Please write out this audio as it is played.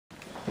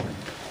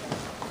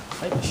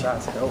Making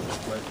shots helps,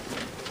 but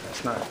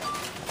that's not,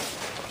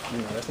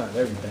 that's not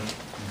everything.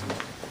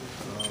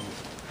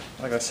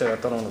 Like I said, I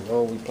thought on the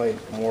road we played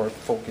more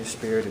focused,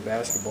 spirited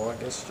basketball. I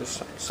guess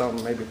just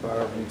something maybe about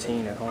our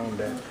routine at home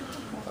that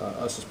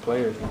us as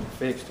players need to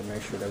fix to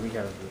make sure that we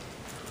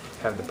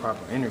have the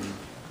proper energy.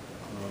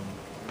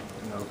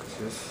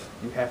 Because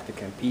you have to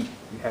compete.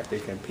 You have to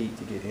compete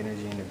to get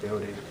energy in the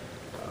building,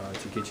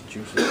 to get your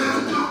juices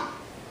flowing.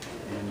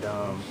 And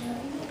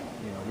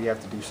we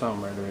have to do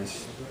something, whether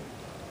it's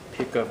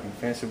pick up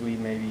defensively,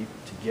 maybe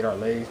to get our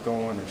legs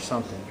going or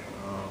something.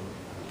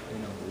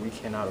 We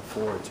cannot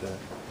afford to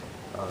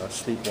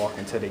sleepwalk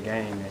into the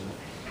game, and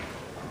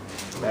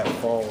that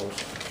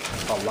falls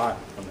a lot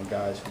on the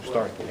guys who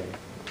start the game,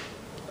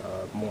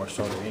 more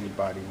so than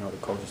anybody. The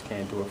coaches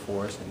can't do it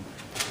for us, and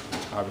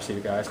obviously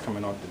the guys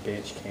coming off the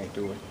bench can't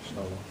do it.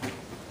 So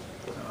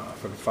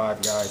for the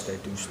 5 guys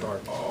that do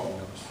start,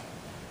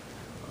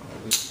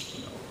 we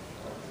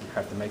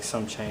have to make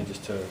some changes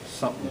to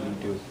something we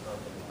do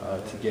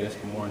to get us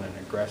more in an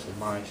aggressive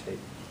mind state.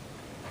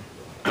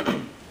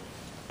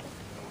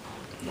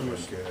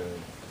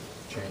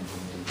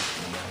 Changing the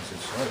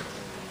mindset started.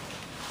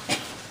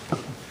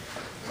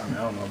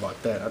 I don't know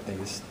about that. I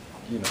think it's,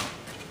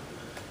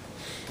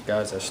 the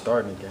guys that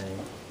start in the game,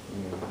 we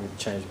need to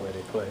change the way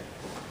they play,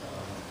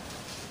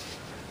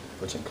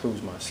 which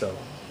includes myself.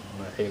 I'm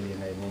not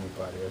alienating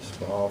anybody else.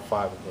 For all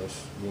 5 of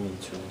us, we need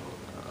to,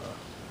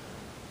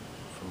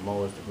 from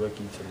Mo as the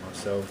rookie to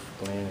myself,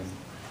 Glenn, and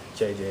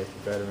JJ as the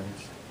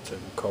veterans, to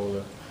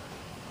Nicola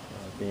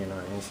being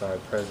our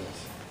inside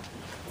presence.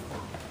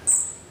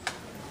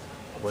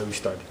 The way we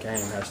start the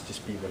game has to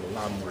just be with a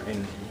lot more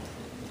energy.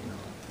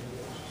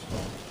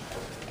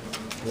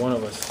 One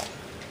of us,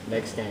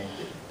 next game,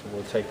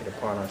 will take it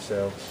upon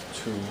ourselves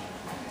to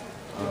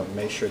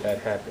make sure that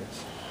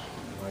happens.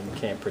 You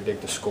can't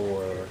predict the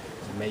score or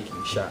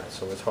making shots,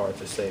 so it's hard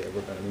to say that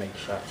we're going to make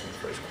shots in the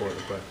first quarter.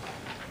 But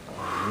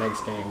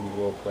next game, we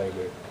will play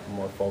with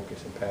more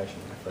focus and passion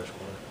in the first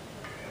quarter.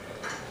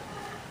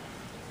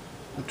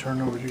 The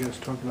turnovers, you guys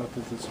talked about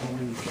that this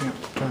morning, you can't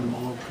turn them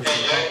all over because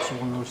the Hawks are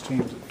one of those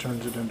teams that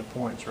turns it into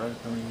points, right?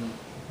 I mean,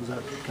 was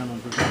that kind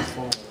of the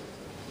fault?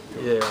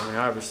 Yeah,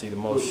 obviously the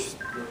most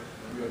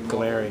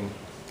glaring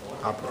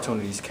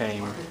opportunities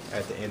came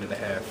at the end of the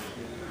half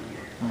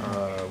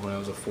when it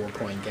was a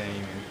 4-point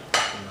game,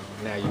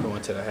 and now you go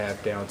into the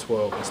half down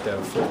 12 instead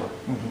of 4,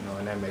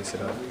 and that makes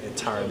it an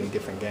entirely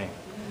different game,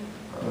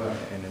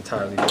 an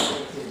entirely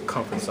different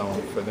comfort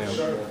zone for them.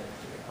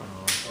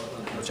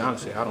 Which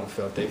honestly, I don't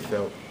feel they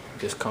felt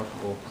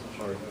discomfortable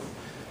or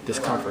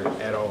discomfort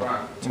at all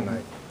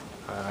tonight.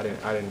 I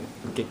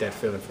didn't get that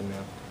feeling from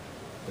them.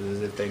 It was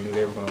as if they knew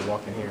they were going to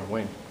walk in here and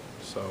win.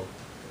 So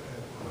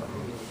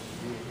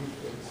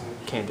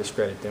can't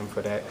discredit them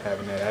for that,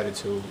 having that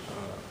attitude.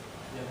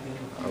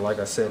 Like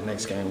I said,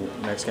 next game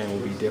will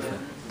be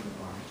different.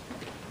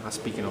 Not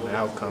speaking on the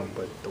outcome,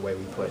 but the way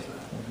we play.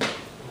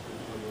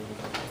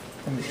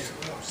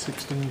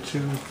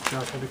 16-2,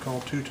 Josh had to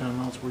call 2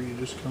 timeouts. Were you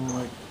just kind of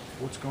like,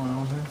 what's going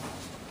on here?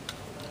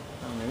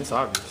 I mean, it's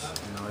obvious.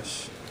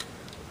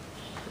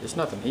 It's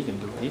nothing he can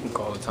do. He can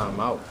call a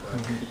timeout,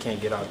 but he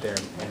can't get out there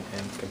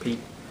and compete.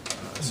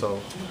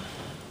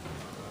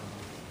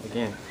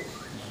 Again,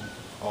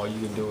 all you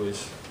can do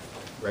is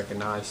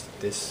recognize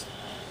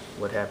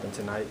what happened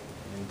tonight,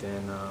 and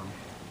then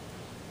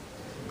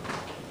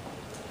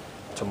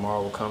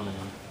tomorrow will come,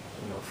 and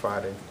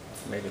Friday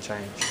make a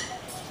change.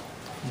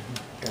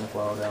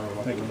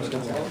 Thank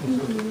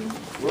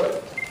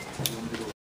you.